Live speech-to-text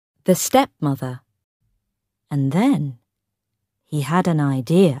the stepmother. And then he had an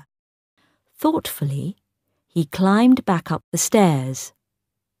idea. Thoughtfully, he climbed back up the stairs.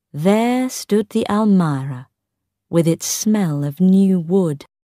 There stood the Almira, with its smell of new wood.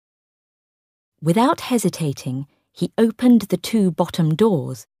 Without hesitating, he opened the 2 bottom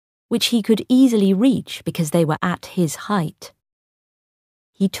doors, which he could easily reach because they were at his height.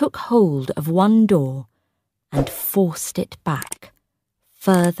 He took hold of one door and forced it back,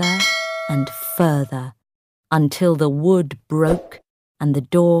 further and further, until the wood broke and the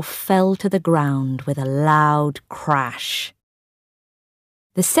door fell to the ground with a loud crash.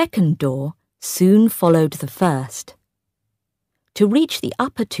 The second door soon followed the first. To reach the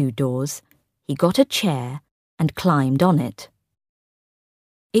upper 2 doors, he got a chair and climbed on it.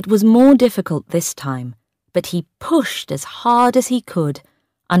 It was more difficult this time, but he pushed as hard as he could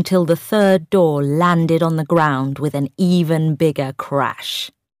until the 3rd door landed on the ground with an even bigger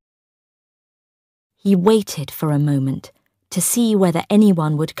crash. He waited for a moment to see whether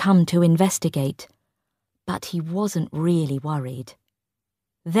anyone would come to investigate, but he wasn't really worried.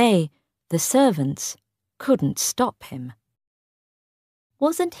 They, the servants, couldn't stop him.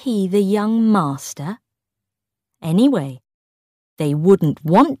 Wasn't he the young master? Anyway, they wouldn't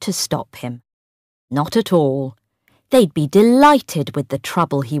want to stop him. Not at all. They'd be delighted with the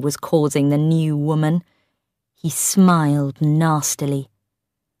trouble he was causing the new woman. He smiled nastily.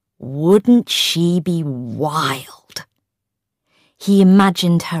 Wouldn't she be wild? He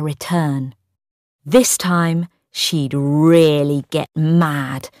imagined her return. This time, she'd really get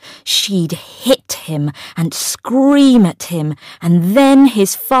mad. She'd hit him and scream at him, and then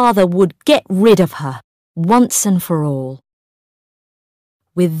his father would get rid of her, once and for all.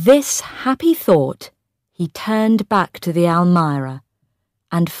 With this happy thought, he turned back to the Almira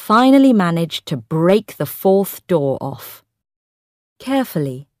and finally managed to break the 4th door off.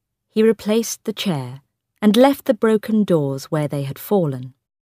 Carefully, he replaced the chair and left the broken doors where they had fallen.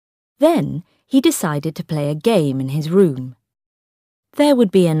 Then he decided to play a game in his room. There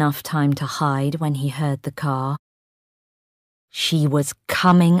would be enough time to hide when he heard the car. She was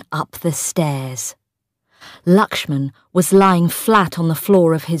coming up the stairs. Lakshman was lying flat on the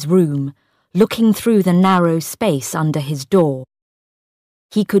floor of his room, looking through the narrow space under his door.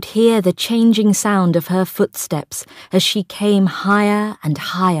 He could hear the changing sound of her footsteps as she came higher and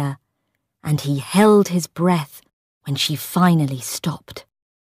higher, and he held his breath when she finally stopped.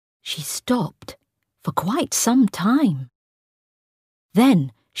 She stopped for quite some time.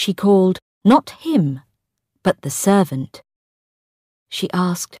 Then she called not him, but the servant. She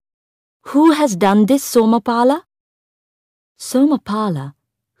asked, "Who has done this, Somapala?" Somapala,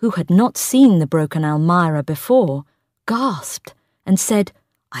 who had not seen the broken Almira before, gasped and said,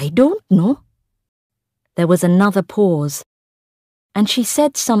 "I don't know." There was another pause, and she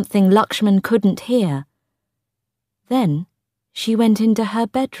said something Lakshman couldn't hear. Then she went into her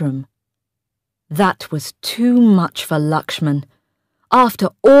bedroom. That was too much for Lakshman. After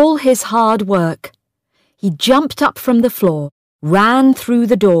all his hard work, he jumped up from the floor, ran through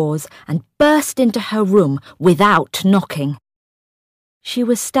the doors, and burst into her room without knocking. She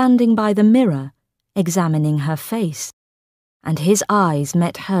was standing by the mirror, examining her face, and his eyes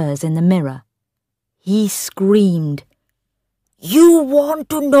met hers in the mirror. He screamed, "You want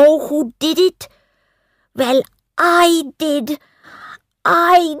to know who did it? Well, I did.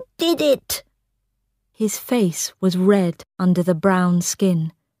 I did it." His face was red under the brown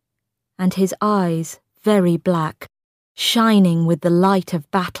skin, and his eyes very black, shining with the light of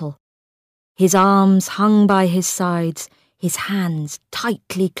battle. His arms hung by his sides, his hands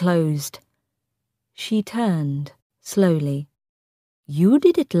tightly closed. She turned slowly. "You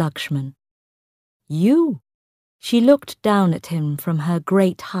did it, Lakshman. You." She looked down at him from her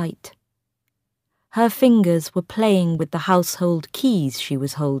great height. Her fingers were playing with the household keys she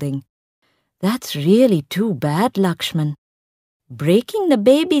was holding. "That's really too bad, Lakshman. Breaking the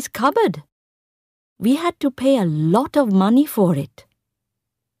baby's cupboard. We had to pay a lot of money for it."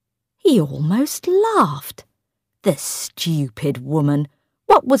 He almost laughed. The stupid woman.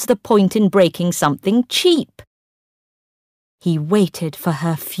 What was the point in breaking something cheap? He waited for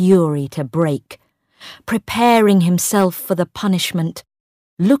her fury to break, preparing himself for the punishment,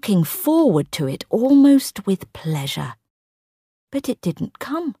 looking forward to it almost with pleasure. But it didn't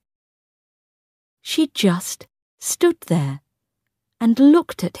come. She just stood there and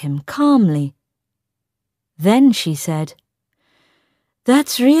looked at him calmly. Then she said,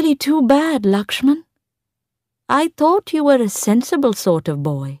 "That's really too bad, Lakshman. I thought you were a sensible sort of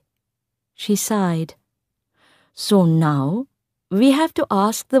boy." She sighed. "So now we have to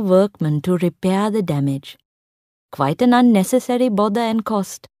ask the workmen to repair the damage. Quite an unnecessary bother and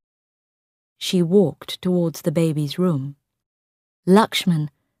cost. She walked towards the baby's room. Lakshman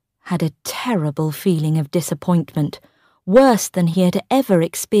had a terrible feeling of disappointment, worse than he had ever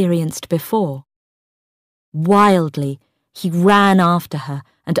experienced before. Wildly, he ran after her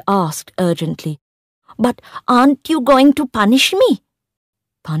and asked urgently, "But aren't you going to punish me?"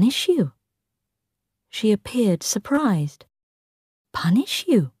 "Punish you?" She appeared surprised. "Punish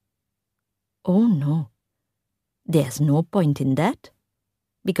you? Oh, no. There's no point in that,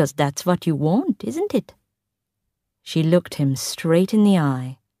 because that's what you want, isn't it?" She looked him straight in the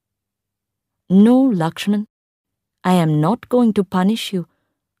eye. "No, Lakshman, I am not going to punish you,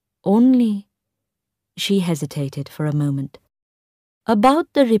 only—" She hesitated for a moment. "About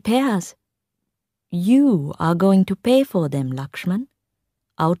the repairs. You are going to pay for them, Lakshman,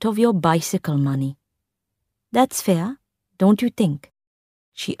 out of your bicycle money. That's fair, don't you think?"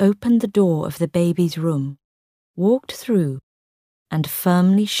 She opened the door of the baby's room, walked through, and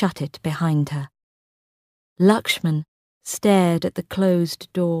firmly shut it behind her. Lakshman stared at the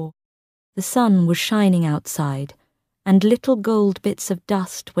closed door. The sun was shining outside, and little gold bits of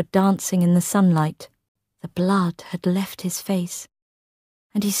dust were dancing in the sunlight. The blood had left his face,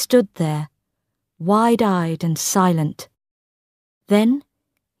 and he stood there, wide-eyed and silent. Then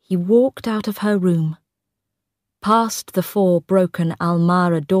he walked out of her room, past the 4 broken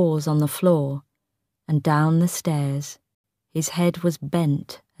almirah doors on the floor, and down the stairs. His head was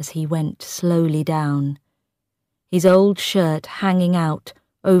bent as he went slowly down, his old shirt hanging out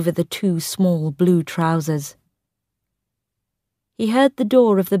over the 2 small blue trousers. He heard the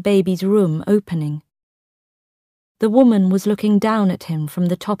door of the baby's room opening. The woman was looking down at him from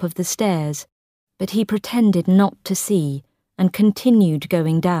the top of the stairs, but he pretended not to see and continued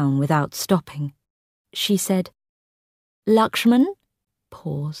going down without stopping. She said, "Lakshman?"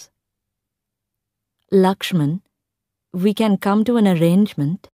 Pause. "Lakshman, we can come to an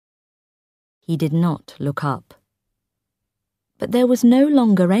arrangement." He did not look up. But there was no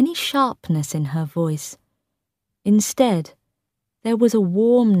longer any sharpness in her voice. Instead, there was a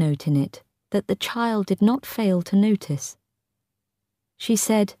warm note in it that the child did not fail to notice. She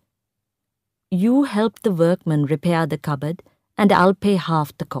said, "You help the workman repair the cupboard, and I'll pay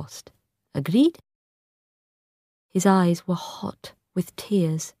half the cost. Agreed?" His eyes were hot with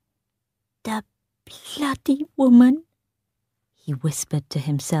tears. "The bloody woman," he whispered to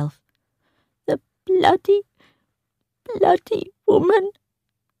himself. "The bloody woman."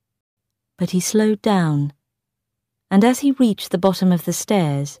 But he slowed down, and as he reached the bottom of the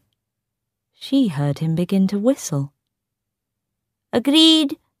stairs, she heard him begin to whistle.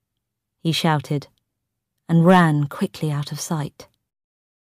 "Agreed," he shouted, and ran quickly out of sight.